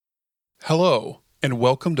Hello, and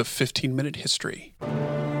welcome to 15-Minute History.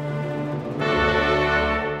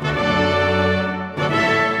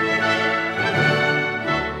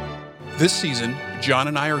 This season, John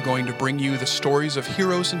and I are going to bring you the stories of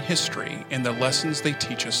heroes in history and the lessons they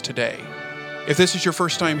teach us today. If this is your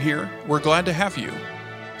first time here, we're glad to have you.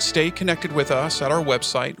 Stay connected with us at our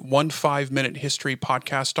website,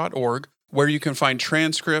 15minutehistorypodcast.org, where you can find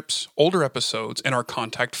transcripts, older episodes, and our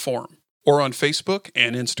contact form, or on Facebook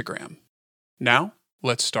and Instagram. Now,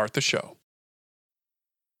 let's start the show.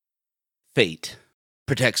 Fate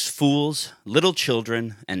protects fools, little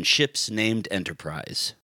children, and ships named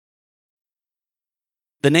Enterprise.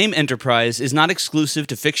 The name Enterprise is not exclusive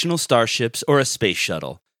to fictional starships or a space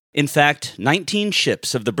shuttle. In fact, 19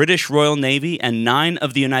 ships of the British Royal Navy and 9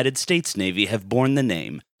 of the United States Navy have borne the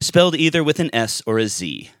name, spelled either with an S or a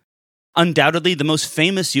Z. Undoubtedly, the most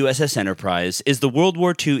famous USS Enterprise is the World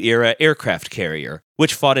War II-era aircraft carrier,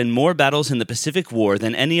 which fought in more battles in the Pacific War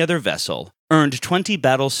than any other vessel, earned 20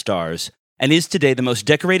 battle stars, and is today the most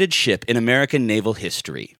decorated ship in American naval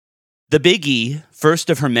history. The Big E, first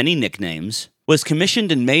of her many nicknames, was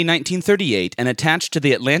commissioned in May 1938 and attached to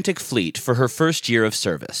the Atlantic Fleet for her first year of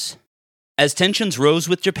service. As tensions rose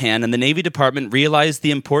with Japan and the Navy Department realized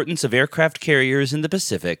the importance of aircraft carriers in the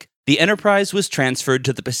Pacific, the Enterprise was transferred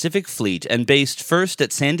to the Pacific Fleet and based first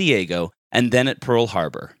at San Diego and then at Pearl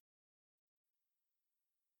Harbor.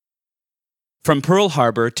 From Pearl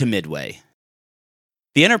Harbor to Midway.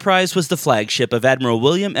 The Enterprise was the flagship of Admiral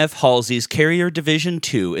William F. Halsey's Carrier Division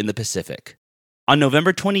II in the Pacific. On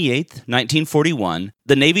November 28, 1941,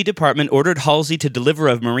 the Navy Department ordered Halsey to deliver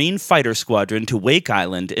a Marine fighter squadron to Wake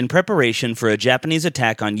Island in preparation for a Japanese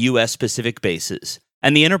attack on U.S. Pacific bases,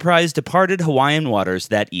 and the Enterprise departed Hawaiian waters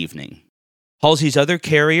that evening. Halsey's other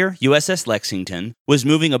carrier, USS Lexington, was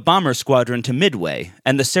moving a bomber squadron to Midway,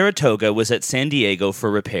 and the Saratoga was at San Diego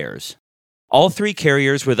for repairs. All three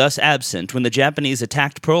carriers were thus absent when the Japanese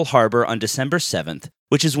attacked Pearl Harbor on December 7th,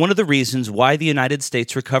 which is one of the reasons why the United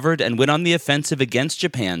States recovered and went on the offensive against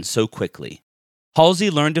Japan so quickly. Halsey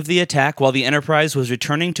learned of the attack while the Enterprise was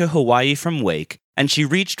returning to Hawaii from Wake, and she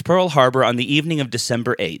reached Pearl Harbor on the evening of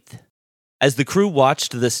December 8th. As the crew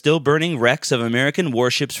watched the still-burning wrecks of American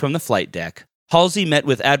warships from the flight deck, Halsey met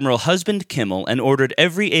with Admiral Husband Kimmel and ordered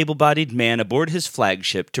every able-bodied man aboard his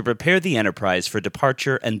flagship to prepare the Enterprise for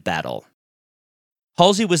departure and battle.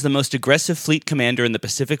 Halsey was the most aggressive fleet commander in the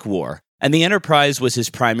Pacific War, and the Enterprise was his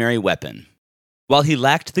primary weapon. While he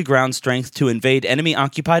lacked the ground strength to invade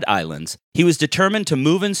enemy-occupied islands, he was determined to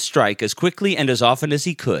move and strike as quickly and as often as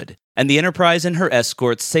he could, and the Enterprise and her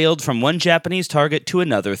escorts sailed from one Japanese target to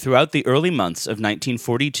another throughout the early months of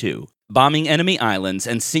 1942, bombing enemy islands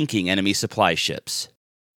and sinking enemy supply ships.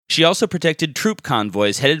 She also protected troop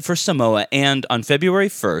convoys headed for Samoa and, on February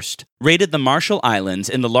 1st, raided the Marshall Islands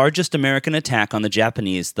in the largest American attack on the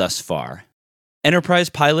Japanese thus far. Enterprise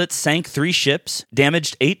pilots sank 3 ships,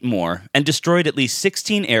 damaged 8 more, and destroyed at least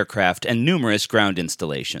 16 aircraft and numerous ground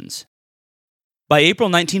installations. By April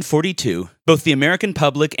 1942, both the American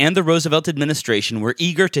public and the Roosevelt administration were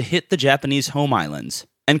eager to hit the Japanese home islands,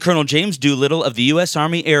 and Colonel James Doolittle of the U.S.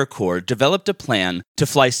 Army Air Corps developed a plan to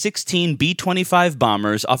fly 16 B-25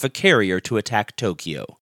 bombers off a carrier to attack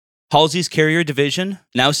Tokyo. Halsey's carrier division,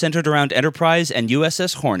 now centered around Enterprise and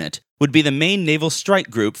USS Hornet, would be the main naval strike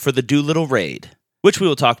group for the Doolittle raid, which we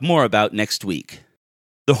will talk more about next week.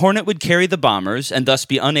 The Hornet would carry the bombers and thus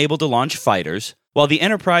be unable to launch fighters, while the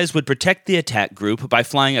Enterprise would protect the attack group by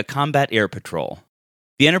flying a combat air patrol.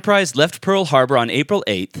 The Enterprise left Pearl Harbor on April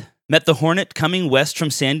 8th, met the Hornet coming west from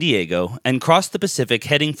San Diego, and crossed the Pacific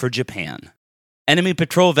heading for Japan. Enemy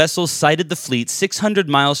patrol vessels sighted the fleet 600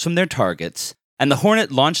 miles from their targets, and the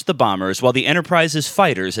Hornet launched the bombers while the Enterprise's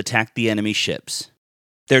fighters attacked the enemy ships.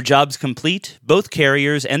 Their jobs complete, both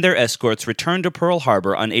carriers and their escorts returned to Pearl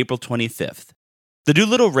Harbor on April 25th. The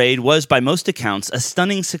Doolittle raid was, by most accounts, a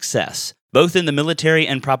stunning success, both in the military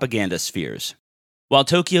and propaganda spheres. While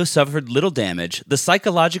Tokyo suffered little damage, the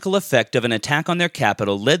psychological effect of an attack on their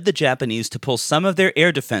capital led the Japanese to pull some of their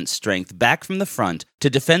air defense strength back from the front to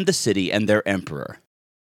defend the city and their emperor.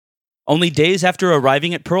 Only days after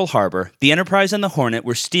arriving at Pearl Harbor, the Enterprise and the Hornet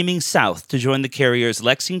were steaming south to join the carriers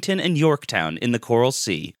Lexington and Yorktown in the Coral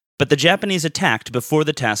Sea, but the Japanese attacked before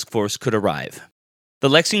the task force could arrive. The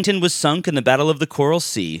Lexington was sunk in the Battle of the Coral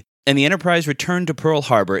Sea, and the Enterprise returned to Pearl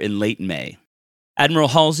Harbor in late May. Admiral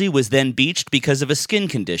Halsey was then beached because of a skin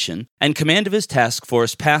condition, and command of his task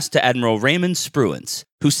force passed to Admiral Raymond Spruance,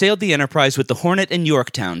 who sailed the Enterprise with the Hornet and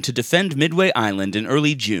Yorktown to defend Midway Island in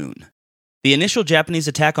early June. The initial Japanese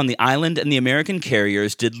attack on the island and the American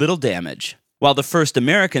carriers did little damage, while the first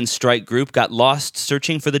American strike group got lost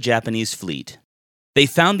searching for the Japanese fleet. They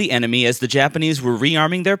found the enemy as the Japanese were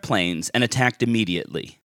rearming their planes and attacked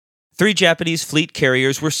immediately. 3 Japanese fleet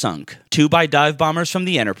carriers were sunk, 2 by dive bombers from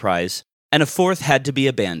the Enterprise, and a 4th had to be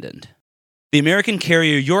abandoned. The American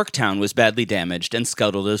carrier Yorktown was badly damaged and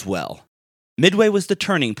scuttled as well. Midway was the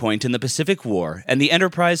turning point in the Pacific War, and the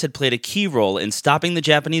Enterprise had played a key role in stopping the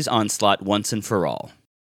Japanese onslaught once and for all.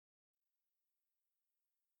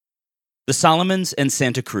 The Solomons and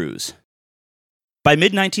Santa Cruz. By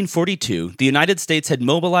mid-1942, the United States had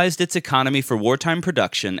mobilized its economy for wartime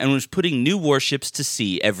production and was putting new warships to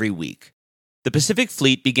sea every week. The Pacific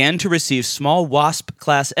Fleet began to receive small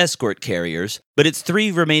Wasp-class escort carriers, but its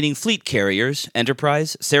 3 remaining fleet carriers,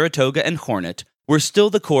 Enterprise, Saratoga, and Hornet, were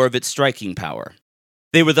still the core of its striking power.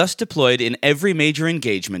 They were thus deployed in every major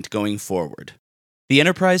engagement going forward. The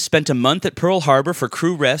Enterprise spent a month at Pearl Harbor for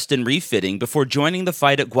crew rest and refitting before joining the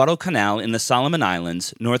fight at Guadalcanal in the Solomon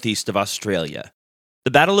Islands, northeast of Australia.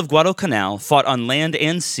 The Battle of Guadalcanal, fought on land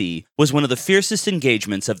and sea, was one of the fiercest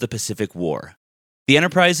engagements of the Pacific War. The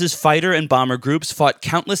Enterprise's fighter and bomber groups fought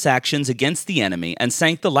countless actions against the enemy and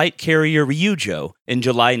sank the light carrier Ryujo in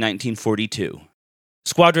July 1942.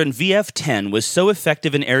 Squadron VF-10 was so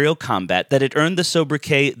effective in aerial combat that it earned the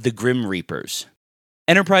sobriquet the Grim Reapers.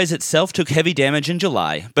 Enterprise itself took heavy damage in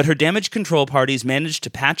July, but her damage control parties managed to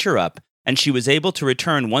patch her up, and she was able to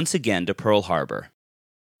return once again to Pearl Harbor.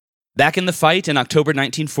 Back in the fight in October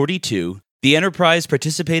 1942, the Enterprise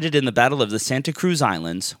participated in the Battle of the Santa Cruz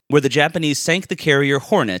Islands, where the Japanese sank the carrier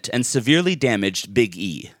Hornet and severely damaged Big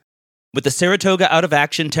E. With the Saratoga out of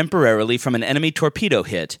action temporarily from an enemy torpedo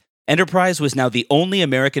hit, Enterprise was now the only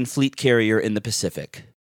American fleet carrier in the Pacific.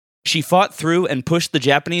 She fought through and pushed the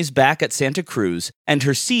Japanese back at Santa Cruz, and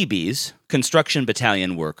her Seabees, construction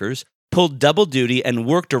battalion workers, pulled double duty and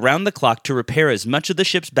worked around the clock to repair as much of the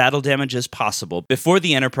ship's battle damage as possible before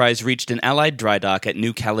the Enterprise reached an Allied dry dock at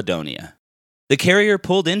New Caledonia. The carrier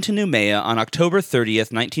pulled into Noumea on October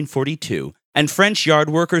 30th, 1942, and French yard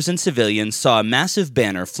workers and civilians saw a massive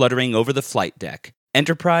banner fluttering over the flight deck,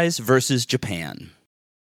 Enterprise versus Japan.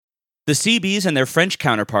 The Seabees and their French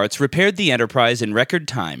counterparts repaired the Enterprise in record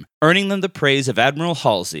time, earning them the praise of Admiral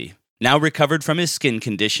Halsey, now recovered from his skin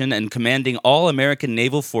condition and commanding all American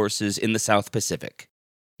naval forces in the South Pacific.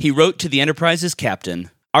 He wrote to the Enterprise's captain,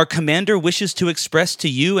 "Our commander wishes to express to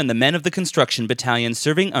you and the men of the construction battalion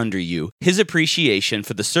serving under you his appreciation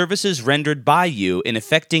for the services rendered by you in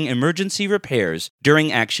effecting emergency repairs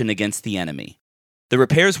during action against the enemy. The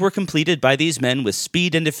repairs were completed by these men with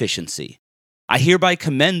speed and efficiency. I hereby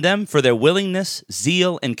commend them for their willingness,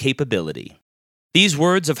 zeal, and capability." These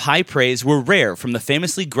words of high praise were rare from the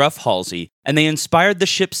famously gruff Halsey, and they inspired the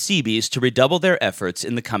ship's Seabees to redouble their efforts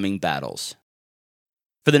in the coming battles.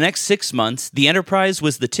 For the next 6 months, the Enterprise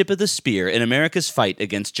was the tip of the spear in America's fight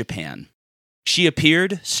against Japan. She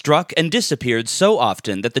appeared, struck, and disappeared so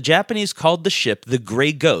often that the Japanese called the ship the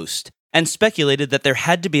Grey Ghost, and speculated that there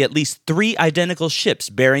had to be at least 3 identical ships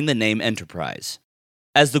bearing the name Enterprise.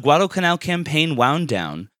 As the Guadalcanal campaign wound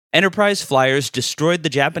down, Enterprise flyers destroyed the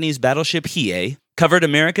Japanese battleship Hiei, covered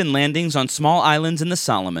American landings on small islands in the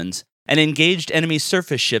Solomons, and engaged enemy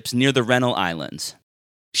surface ships near the Rennell Islands.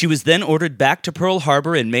 She was then ordered back to Pearl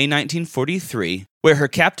Harbor in May 1943, where her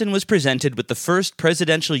captain was presented with the first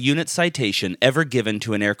Presidential Unit Citation ever given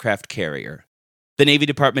to an aircraft carrier. The Navy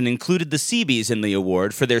Department included the Seabees in the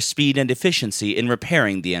award for their speed and efficiency in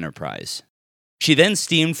repairing the Enterprise. She then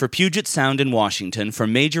steamed for Puget Sound in Washington for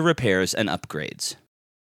major repairs and upgrades.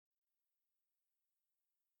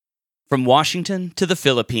 From Washington to the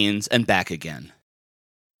Philippines and back again.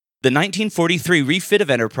 The 1943 refit of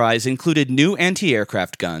Enterprise included new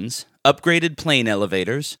anti-aircraft guns, upgraded plane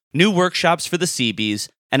elevators, new workshops for the Seabees,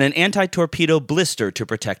 and an anti-torpedo blister to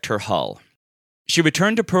protect her hull. She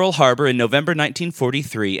returned to Pearl Harbor in November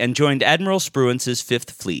 1943 and joined Admiral Spruance's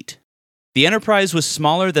Fifth Fleet. The Enterprise was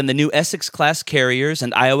smaller than the new Essex-class carriers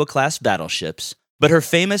and Iowa-class battleships, but her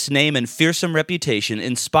famous name and fearsome reputation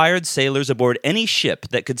inspired sailors aboard any ship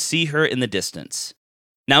that could see her in the distance.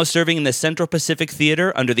 Now serving in the Central Pacific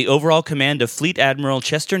Theater under the overall command of Fleet Admiral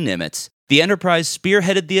Chester Nimitz, the Enterprise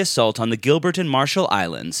spearheaded the assault on the Gilbert and Marshall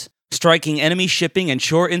Islands, striking enemy shipping and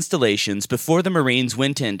shore installations before the Marines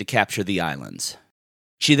went in to capture the islands.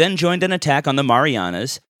 She then joined an attack on the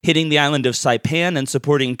Marianas, hitting the island of Saipan and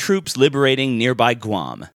supporting troops liberating nearby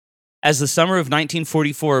Guam. As the summer of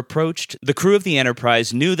 1944 approached, the crew of the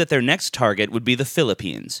Enterprise knew that their next target would be the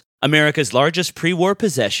Philippines, America's largest pre-war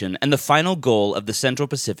possession and the final goal of the Central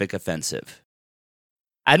Pacific Offensive.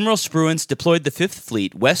 Admiral Spruance deployed the Fifth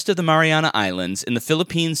Fleet west of the Mariana Islands in the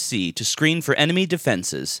Philippine Sea to screen for enemy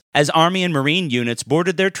defenses, as Army and Marine units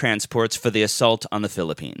boarded their transports for the assault on the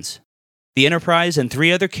Philippines. The Enterprise and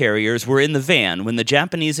 3 other carriers were in the van when the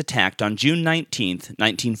Japanese attacked on June 19,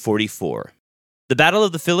 1944. The Battle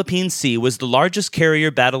of the Philippine Sea was the largest carrier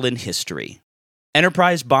battle in history.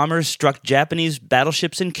 Enterprise bombers struck Japanese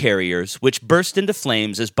battleships and carriers, which burst into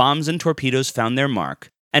flames as bombs and torpedoes found their mark,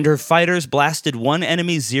 and her fighters blasted one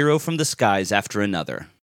enemy Zero from the skies after another.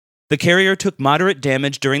 The carrier took moderate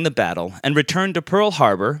damage during the battle and returned to Pearl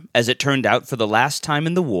Harbor, as it turned out, for the last time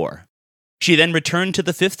in the war. She then returned to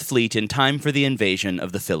the Fifth Fleet in time for the invasion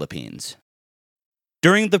of the Philippines.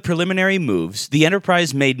 During the preliminary moves, the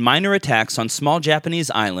Enterprise made minor attacks on small Japanese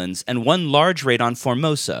islands and one large raid on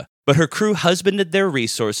Formosa, but her crew husbanded their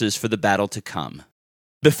resources for the battle to come.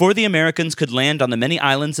 Before the Americans could land on the many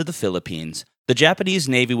islands of the Philippines, the Japanese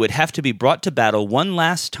Navy would have to be brought to battle one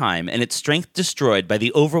last time and its strength destroyed by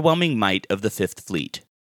the overwhelming might of the Fifth Fleet.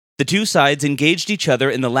 The two sides engaged each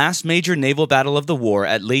other in the last major naval battle of the war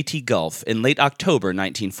at Leyte Gulf in late October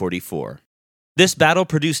 1944. This battle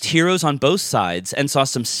produced heroes on both sides and saw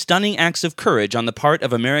some stunning acts of courage on the part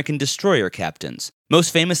of American destroyer captains,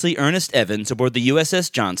 most famously Ernest Evans aboard the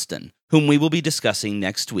USS Johnston, whom we will be discussing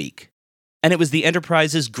next week. And it was the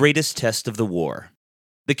Enterprise's greatest test of the war.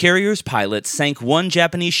 The carrier's pilots sank one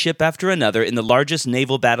Japanese ship after another in the largest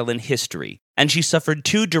naval battle in history, and she suffered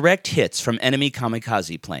 2 direct hits from enemy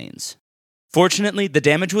kamikaze planes. Fortunately, the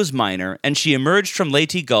damage was minor, and she emerged from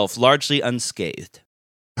Leyte Gulf largely unscathed.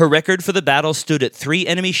 Her record for the battle stood at 3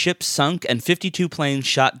 enemy ships sunk and 52 planes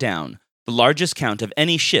shot down, the largest count of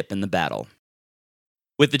any ship in the battle.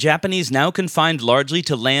 With the Japanese now confined largely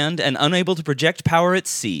to land and unable to project power at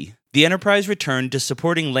sea, the Enterprise returned to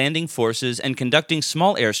supporting landing forces and conducting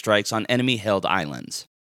small airstrikes on enemy-held islands.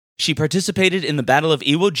 She participated in the Battle of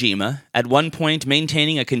Iwo Jima, at one point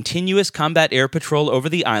maintaining a continuous combat air patrol over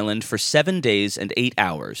the island for 7 days and 8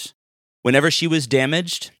 hours. Whenever she was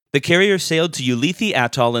damaged, the carrier sailed to Ulithi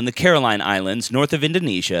Atoll in the Caroline Islands north of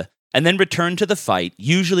Indonesia, and then returned to the fight,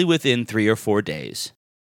 usually within 3 or 4 days.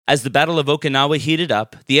 As the Battle of Okinawa heated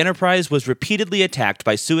up, the Enterprise was repeatedly attacked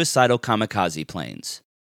by suicidal kamikaze planes.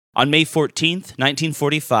 On May 14,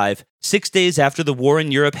 1945, 6 days after the war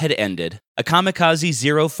in Europe had ended, a kamikaze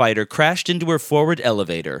Zero fighter crashed into her forward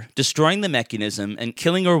elevator, destroying the mechanism and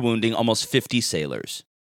killing or wounding almost 50 sailors.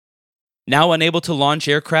 Now unable to launch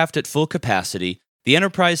aircraft at full capacity, the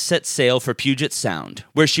Enterprise set sail for Puget Sound,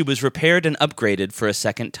 where she was repaired and upgraded for a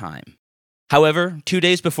second time. However, 2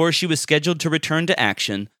 days before she was scheduled to return to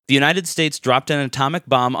action, the United States dropped an atomic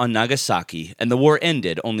bomb on Nagasaki, and the war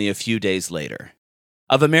ended only a few days later.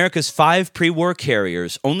 Of America's 5 pre-war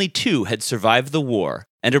carriers, only 2 had survived the war,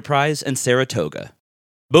 Enterprise and Saratoga.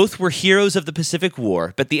 Both were heroes of the Pacific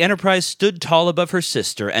War, but the Enterprise stood tall above her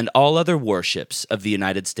sister and all other warships of the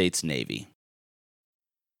United States Navy.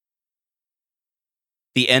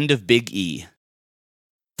 The end of Big E.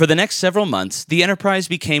 For the next several months, the Enterprise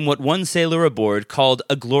became what one sailor aboard called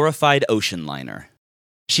a glorified ocean liner.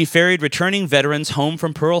 She ferried returning veterans home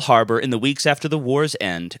from Pearl Harbor in the weeks after the war's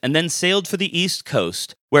end, and then sailed for the East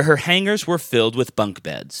Coast, where her hangars were filled with bunk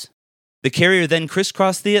beds. The carrier then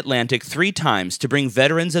crisscrossed the Atlantic 3 times to bring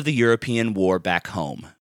veterans of the European War back home.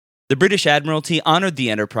 The British Admiralty honored the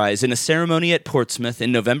Enterprise in a ceremony at Portsmouth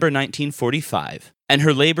in November 1945, and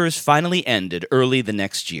her labors finally ended early the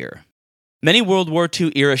next year. Many World War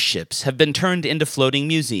II-era ships have been turned into floating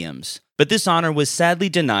museums, but this honor was sadly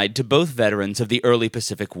denied to both veterans of the early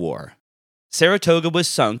Pacific War. Saratoga was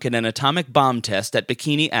sunk in an atomic bomb test at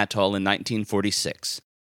Bikini Atoll in 1946.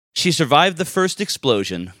 She survived the first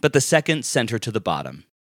explosion, but the second sent her to the bottom.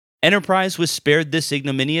 Enterprise was spared this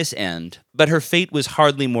ignominious end, but her fate was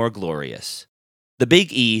hardly more glorious. The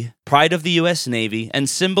Big E, pride of the U.S. Navy and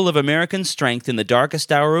symbol of American strength in the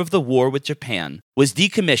darkest hour of the war with Japan, was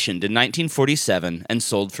decommissioned in 1947 and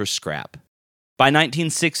sold for scrap. By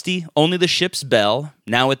 1960, only the ship's bell,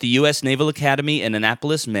 now at the U.S. Naval Academy in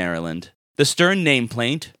Annapolis, Maryland, the stern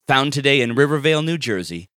nameplate, found today in Rivervale, New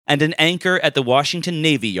Jersey, and an anchor at the Washington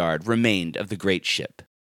Navy Yard remained of the great ship.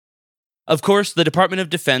 Of course, the Department of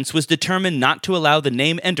Defense was determined not to allow the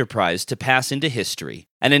name Enterprise to pass into history,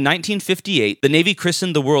 and in 1958, the Navy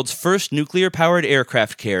christened the world's first nuclear-powered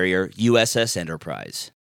aircraft carrier, USS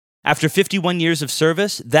Enterprise. After 51 years of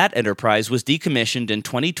service, that Enterprise was decommissioned in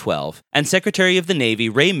 2012, and Secretary of the Navy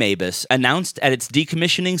Ray Mabus announced at its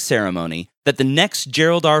decommissioning ceremony that the next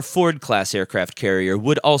Gerald R. Ford-class aircraft carrier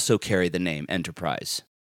would also carry the name Enterprise.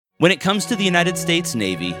 When it comes to the United States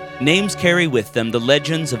Navy, names carry with them the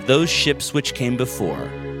legends of those ships which came before,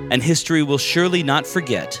 and history will surely not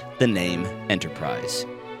forget the name Enterprise.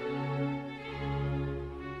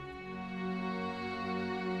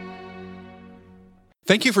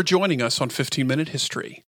 Thank you for joining us on 15 Minute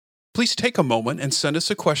History. Please take a moment and send us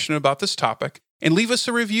a question about this topic and leave us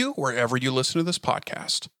a review wherever you listen to this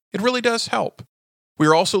podcast. It really does help. We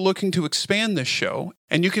are also looking to expand this show,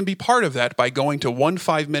 and you can be part of that by going to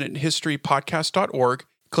 15minutehistorypodcast.org,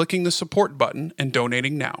 clicking the support button, and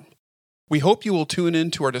donating now. We hope you will tune in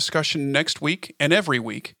to our discussion next week and every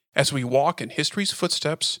week as we walk in history's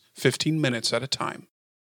footsteps 15 minutes at a time.